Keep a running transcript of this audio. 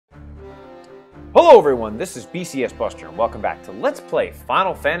Hello everyone, this is BCS Buster and welcome back to Let's Play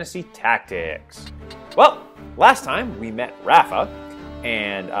Final Fantasy Tactics. Well, last time we met Rafa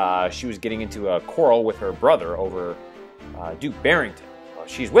and she was getting into a quarrel with her brother over Duke Barrington. Well,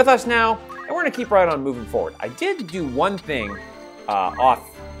 she's with us now and we're going to keep right on moving forward. I did do one thing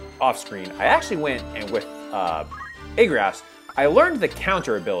off screen. I actually went and with Igras, I learned the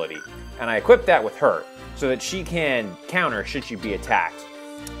counter ability and I equipped that with her so that she can counter should she be attacked.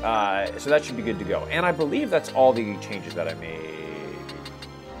 So that should be good to go. And I believe that's all the changes that I made.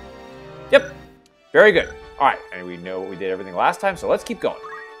 Yep. Very good. All right. And we know what we did everything last time, so let's keep going.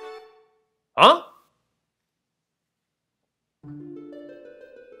 Huh?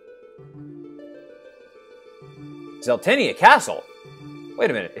 Zeltenia Castle? Wait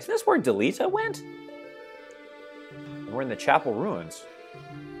a minute. Isn't this where Delita went? We're in the chapel ruins.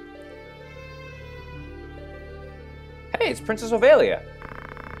 Hey, it's Princess Ovelia.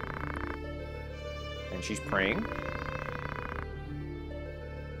 And she's praying.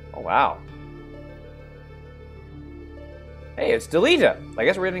 Oh, wow. Hey, it's Delita. I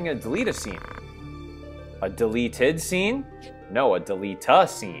guess we're getting a Delita scene. A deleted scene? No, a Delita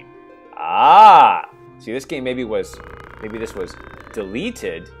scene. Ah! See, this game maybe this was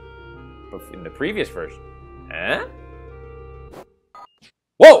deleted in the previous version. Eh?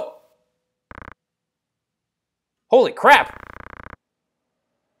 Whoa! Holy crap!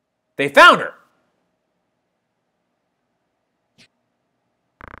 They found her!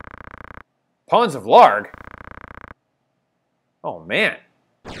 Pawns of Larg? Oh, man.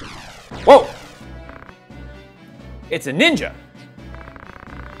 Whoa! It's a ninja!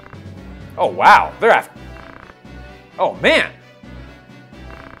 Oh, wow. They're after... Oh, man!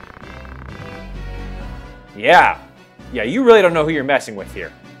 Yeah. Yeah, you really don't know who you're messing with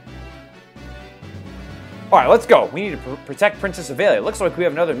here. Alright, let's go. We need to protect Princess Ovelia. It looks like we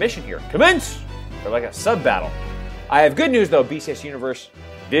have another mission here. Commence! Or like a sub-battle. I have good news, though, BCS Universe.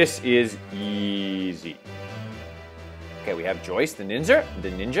 This is easy. Okay, we have Joyce, the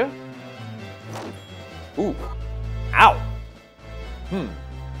ninja. Ooh. Ow.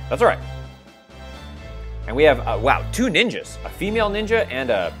 That's all right. And we have, wow, two ninjas. A female ninja and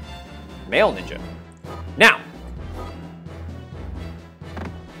a male ninja. Now.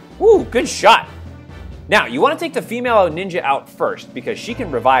 Ooh, good shot. Now, you want to take the female ninja out first because she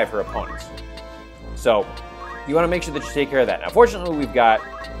can revive her opponents. So, you want to make sure that you take care of that. Now, fortunately, we've got...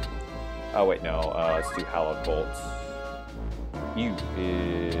 Oh, wait, no. Let's do Hallowed Bolts.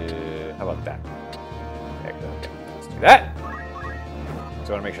 How about that? Okay, let's do that. So I want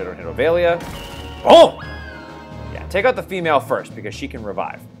to make sure I don't hit Ovelia. Boom! Yeah, take out the female first because she can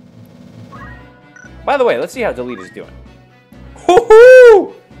revive. By the way, let's see how Delita's doing.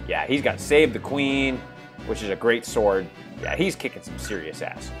 Woohoo! Yeah, he's got Save the Queen, which is a great sword. Yeah, he's kicking some serious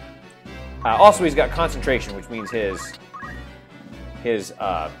ass. Also, he's got Concentration, which means he'll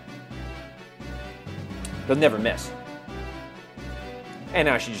never miss. And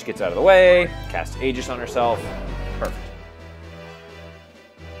now she just gets out of the way, casts Aegis on herself. Perfect.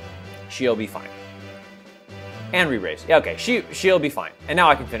 She'll be fine. And re-raise. Yeah, okay, she'll be fine. And now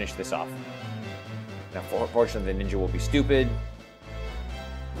I can finish this off. Now, fortunately, the ninja will be stupid.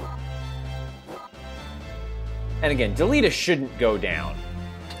 And again, Delita shouldn't go down.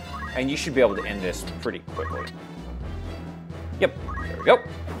 And you should be able to end this pretty quickly. Yep, there we go.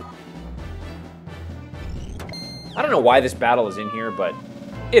 I don't know why this battle is in here, but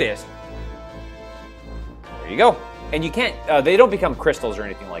it is. There you go. And you can't, they don't become crystals or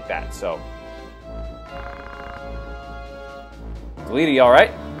anything like that, so. Delita, you all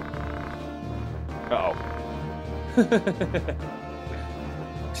right? Uh-oh.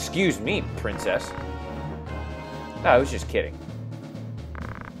 Excuse me, princess. No, I was just kidding.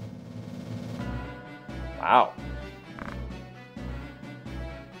 Wow.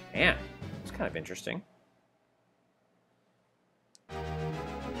 Man, it's kind of interesting.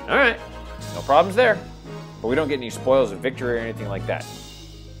 Alright, no problems there. But we don't get any spoils of victory or anything like that.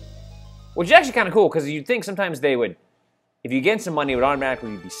 Which is actually kind of cool, because you'd think sometimes they would, if you gain some money, it would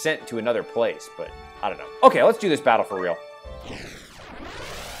automatically be sent to another place, but I don't know. Okay, let's do this battle for real.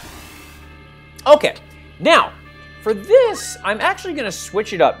 Okay, now, for this, I'm actually going to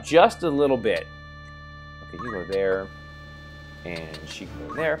switch it up just a little bit. Okay, you go there, and she can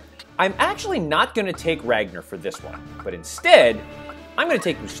go there. I'm actually not going to take Ragnar for this one, but instead, I'm going to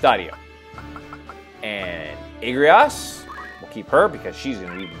take Mustadio. And Igrias, we'll keep her because she's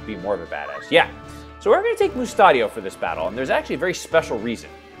going to be more of a badass. Yeah, so we're going to take Mustadio for this battle, and there's actually a very special reason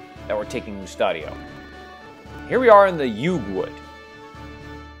that we're taking Mustadio. Here we are in the Yuguewood.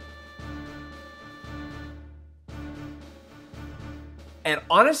 And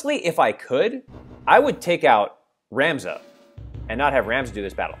honestly, if I could, I would take out Ramza and not have Ramza do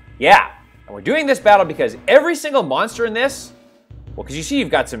this battle. Yeah, and we're doing this battle because every single monster in this, well, because you see you've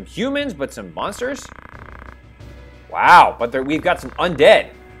got some humans, but some monsters. Wow, but we've got some undead.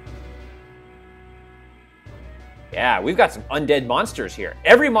 Yeah, we've got some undead monsters here.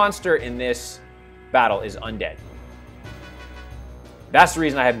 Every monster in this battle is undead. That's the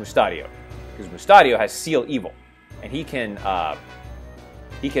reason I have Mustadio, because Mustadio has Seal Evil, and he can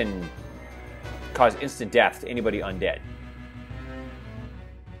cause instant death to anybody undead.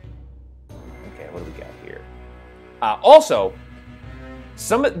 Okay, what do we got here? Also,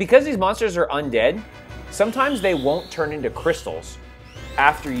 because these monsters are undead, sometimes they won't turn into crystals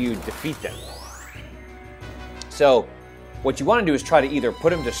after you defeat them. So, what you want to do is try to either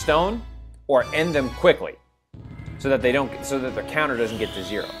put them to stone or end them quickly, so that their counter doesn't get to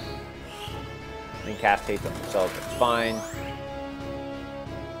 0. Incapacitate them themselves, that's fine.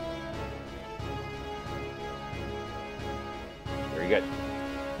 Very good.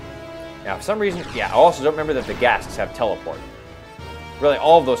 Now, for some reason, yeah, I also don't remember that the Gasks have teleport. Really,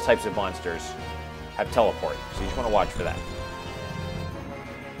 all of those types of monsters have teleport, so you just want to watch for that.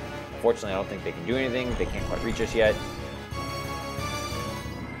 Unfortunately, I don't think they can do anything. They can't quite reach us yet.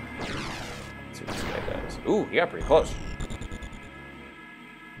 Let's see what this guy does. Ooh, he got pretty close.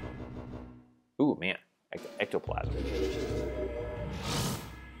 Ooh, man. Ectoplasm.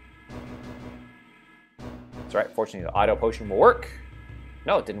 That's right. Fortunately, the auto potion will work.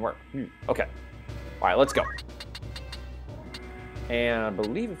 No, it didn't work. Okay. All right, let's go. And I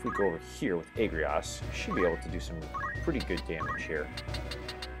believe if we go over here with Agrias, we should be able to do some pretty good damage here.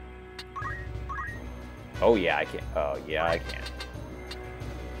 Oh, yeah, I can. Oh, yeah, I can.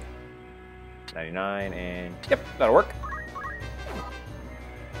 99, and yep, that'll work.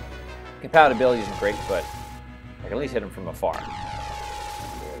 Compatibility isn't great, but I can at least hit him from afar.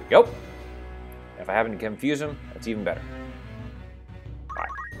 There we go. If I happen to confuse him, that's even better. All right,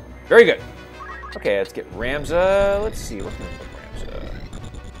 very good. Okay, let's get Ramza. Let's see, what's going to put Ramza?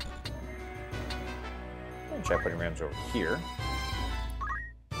 I'm going to try putting Ramza over here.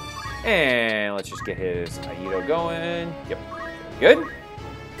 And let's just get his Aido going. Yep, good.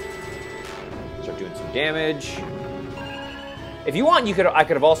 Start doing some damage. If you want, I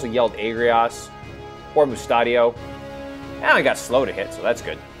could have also yelled Agrias or Mustadio. And I got slow to hit, so that's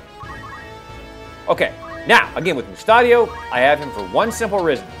good. Okay, now, again, with Mustadio, I have him for one simple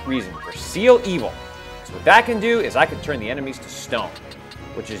reason, for Seal Evil. So what that can do is I can turn the enemies to stone,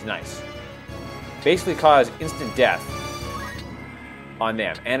 which is nice. Basically cause instant death on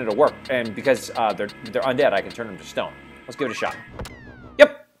them, and it'll work. And because they're undead, I can turn them to stone. Let's give it a shot.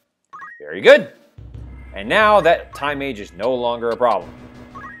 Yep, very good. And now that Time Mage is no longer a problem.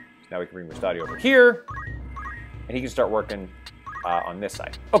 So now we can bring Mustadio over here, and he can start working on this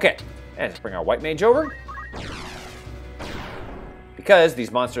side. Okay, and let's bring our White Mage over. Because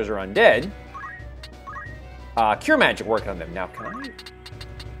these monsters are undead, Cure Magic worked on them. Now, can I?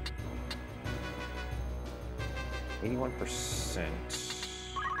 81%.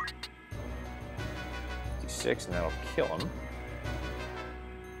 56, and that'll kill him.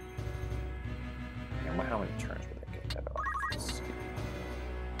 And how many turns would that get that off? Let's see.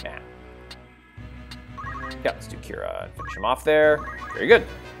 Nah. Yeah, let's do Kira and finish him off there. Very good.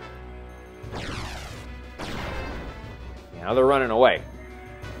 Now they're running away,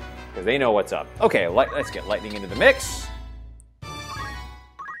 because they know what's up. Okay, let's get Lightning into the mix.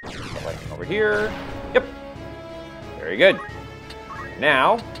 Get Lightning over here. Yep. Very good.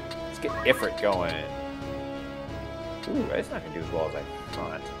 Now, let's get Ifrit going. Ooh, it's not going to do as well as I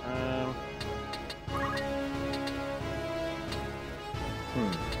thought.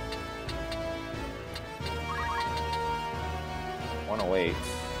 108,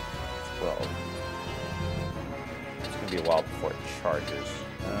 12. It's going to be a while before it charges.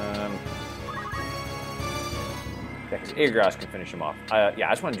 Yeah, because Agrias can finish him off. Yeah,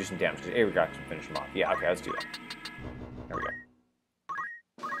 I just want to do some damage because Agrias can finish him off. Yeah, okay, let's do that. There we go.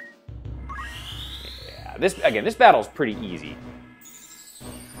 Yeah, this battle's pretty easy.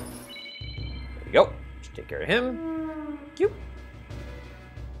 There we go. Just take care of him. Cute.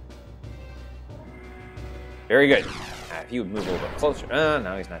 Very good. If he would move a little bit closer.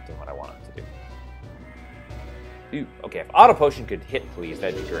 No, he's not doing what I want him to do. Ooh, okay, if Auto Potion could hit, please,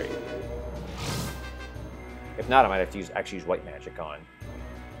 that'd be great. If not, I might have to actually use White Magic on.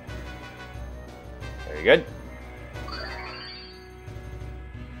 Very good.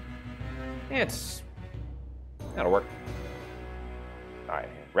 Yeah, that'll work. Alright,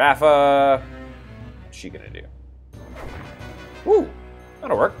 Rafa. What's she gonna do? Woo!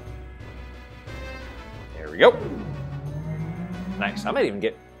 That'll work. There we go. Nice. I might even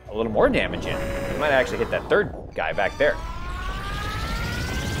get a little more damage in. might actually hit that third guy back there.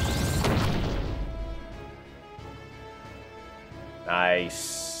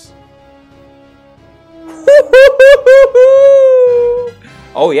 Nice.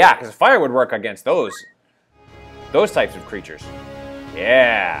 Oh yeah, because fire would work against those types of creatures.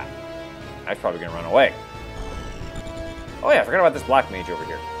 Yeah. That's probably gonna run away. Oh yeah, I forgot about this black mage over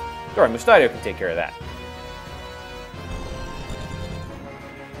here. Sorry, Mustadio can take care of that.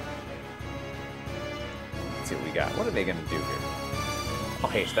 Let's see what we got. What are they gonna do here? Oh,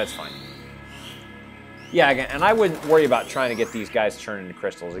 haste, that's fine. Yeah, again, and I wouldn't worry about trying to get these guys turned into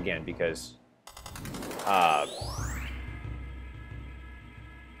crystals again, because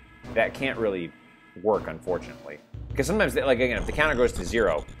that can't really work, unfortunately. Because sometimes, like, again, if the counter goes to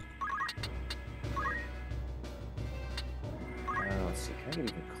 0... let's see, can I get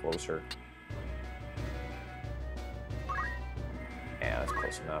even closer? Yeah, that's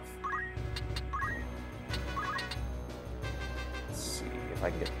close enough. Let's see if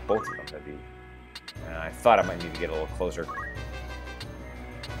I can get both of them, that'd be... I thought I might need to get a little closer.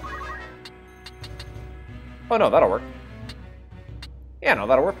 Oh no, that'll work. Yeah, no,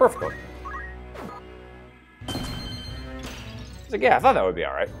 that'll work perfectly. It's like, yeah, I thought that would be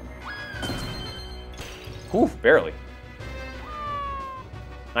alright. Whew, barely.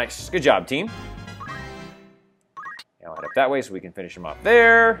 Nice. Good job, team. Yeah, I'll head up that way so we can finish him off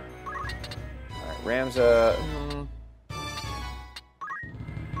there. Alright, Ramza.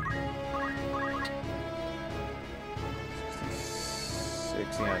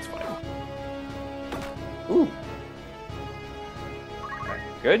 66, yeah, that's fine. Ooh. Right,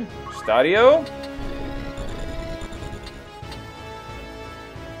 good. Stadio.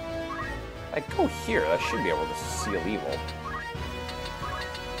 I go here, that should be able to seal evil.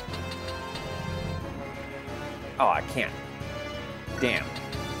 Oh, I can't. Damn.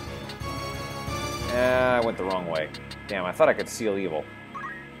 I went the wrong way. Damn, I thought I could seal evil.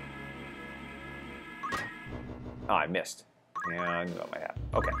 Oh, I missed. Yeah, I knew what might happen.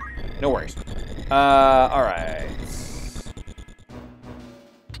 Okay, no worries. Alright.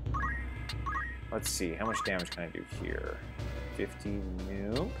 Let's see, how much damage can I do here? 50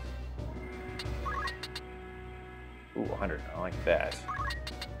 nuke. Ooh, 100. I like that.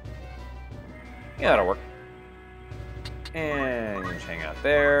 Yeah, that'll work. And you just hang out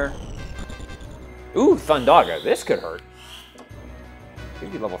there. Ooh, Thundaga. This could hurt.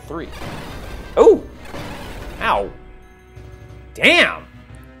 Could be level 3. Ooh! Ow! Damn!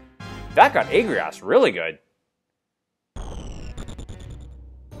 That got Agrias really good. I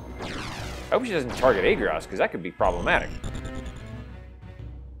hope she doesn't target Agrias, because that could be problematic.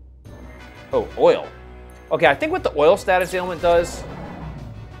 Oh, oil. Okay, I think what the oil status ailment does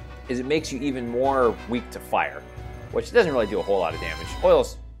is it makes you even more weak to fire, which doesn't really do a whole lot of damage.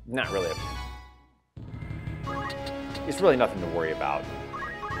 Oil's not really it's really nothing to worry about.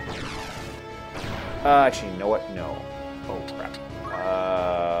 Actually, you know what? No. Oh, crap.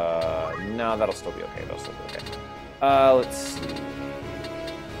 No, that'll still be okay. That'll still be okay. Let's see.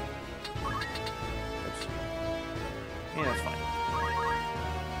 Oops. Yeah, that's fine.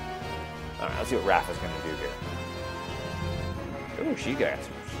 Alright, let's see what Rafa's going to do here. Ooh, she got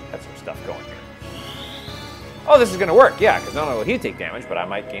some stuff going here. Oh, this is going to work, yeah, because not only will he take damage, but I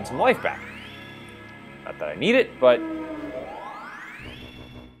might gain some life back. Not that I need it, but...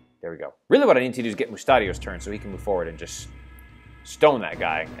 There we go. Really what I need to do is get Mustadio's turn so he can move forward and just stone that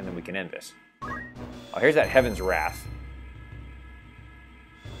guy, and then we can end this. Oh, here's that Heaven's Wrath.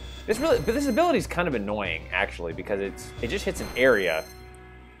 But this ability is kind of annoying, actually, because it just hits an area.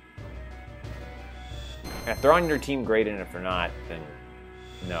 And if they're on your team, great, and if they're not, then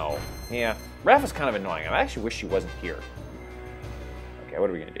no. Yeah, Rafa's kind of annoying. I actually wish she wasn't here. Okay, what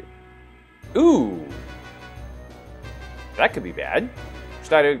are we going to do? Ooh! That could be bad.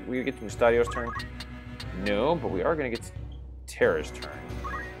 Mustadio, we get to Mustadio's turn? No, but we are going to get to Terra's turn.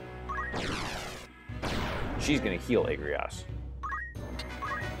 She's going to heal Agrias.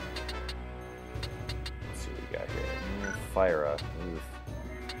 Let's see what we got here. Fire up. Move.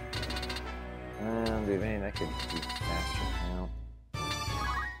 Man, that could be faster now.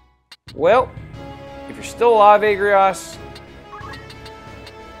 Well, if you're still alive, Agrias.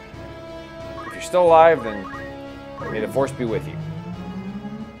 If you're still alive, then may the force be with you.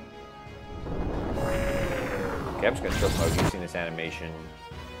 Okay, I'm just going to stroke mode using this animation.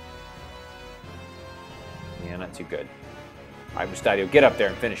 Yeah, not too good. Alright, Mustadio, get up there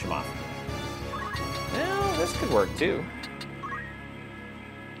and finish him off. Well, this could work too.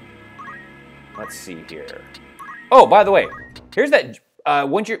 Let's see here. Oh, by the way, here's that.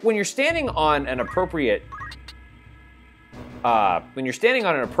 When you're standing on an appropriate when you're standing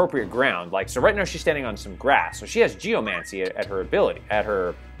on an appropriate ground, like, so right now she's standing on some grass, so she has Geomancy at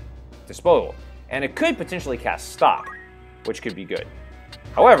her disposal, and it could potentially cast Stop, which could be good.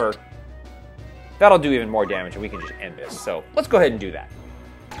 However, that'll do even more damage, and we can just end this. So let's go ahead and do that.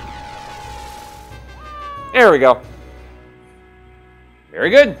 There we go. Very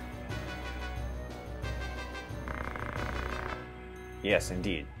good. Yes,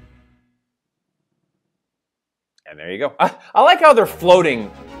 indeed. And there you go. I like how they're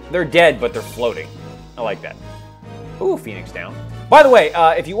floating. They're dead, but they're floating. I like that. Ooh, Phoenix down. By the way,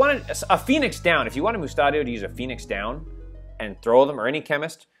 if you wanted a Phoenix down, if you wanted Mustadio to use a Phoenix down and throw them, or any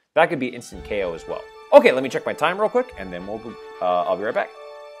chemist, that could be instant KO as well. Okay, let me check my time real quick, and then I'll be right back.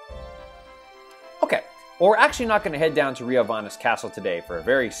 Okay, well, we're actually not going to head down to Rio Vanas Castle today for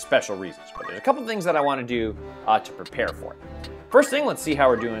very special reasons, but there's a couple things that I want to do to prepare for it. First thing, let's see how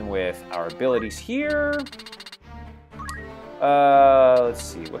we're doing with our abilities here. Let's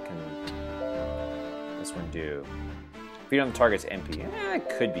see, what can this one do? Feed on the target's MP. It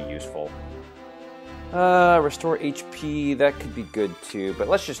could be useful. Restore HP, that could be good too, but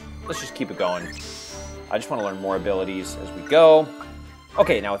let's just keep it going. I just want to learn more abilities as we go.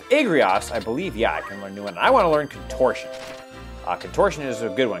 Okay, now with Agrios, I believe, yeah, I can learn new one. I want to learn Contortion. Contortion is a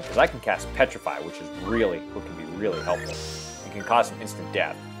good one because I can cast Petrify, which can be really helpful. It can cause some instant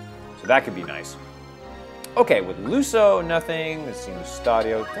death, so that could be nice. Okay, with Luso, nothing. Let's see,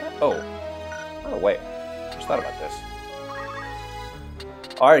 Mustadio. Oh, wait. I just thought about this.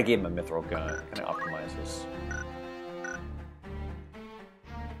 I already gave him a Mithril Gun. Can I optimize this?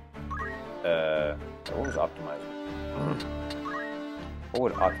 What was optimizing? What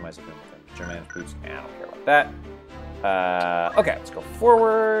would optimize it with him? German's Boots? Nah, I don't care about that. Okay, let's go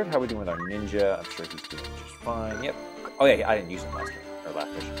forward. How are we doing with our ninja? I'm sure he's doing just fine. Yep. Oh yeah, I didn't use him last game, or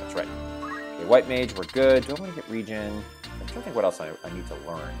last mission. That's right. Okay, White Mage, we're good. Do I want to get regen? I'm trying to think what else I need to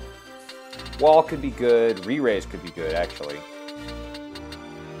learn. Wall could be good. Re-raise could be good, actually.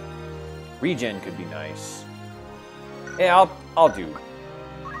 Regen could be nice. Yeah, I'll do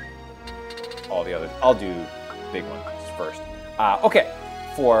all the other. I'll do big ones first. Okay,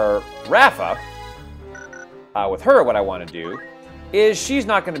 for Rafa, with her, what I want to do is she's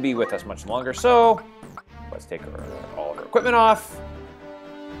not going to be with us much longer, so let's take all of her equipment off.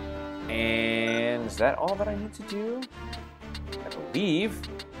 And is that all that I need to do? I believe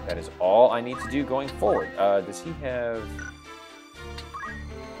that is all I need to do going forward. Does he have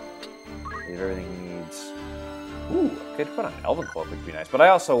everything he needs? Ooh, I could put on an Elven Cloak, which would be nice, but I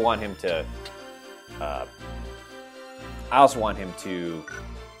also want him to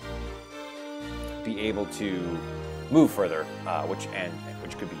be able to move further, which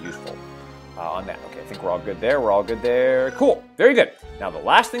could be useful on that. Okay, I think we're all good there. We're all good there. Cool. Very good. Now, the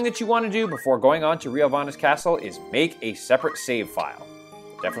last thing that you want to do before going on to Rio Vanas Castle is make a separate save file.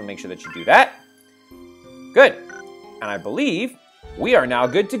 Definitely make sure that you do that. Good. And I believe we are now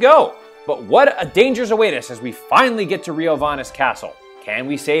good to go. But what dangers await us as we finally get to Rio Vanas Castle? Can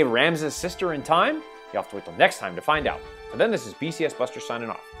we save Ramses' sister in time? You'll have to wait till next time to find out. But then this is BCS Buster signing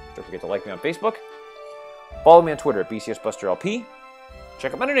off. Don't forget to like me on Facebook. Follow me on Twitter at BCSBusterLP.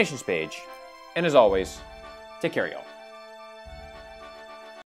 Check out my donations page. And as always, take care, y'all.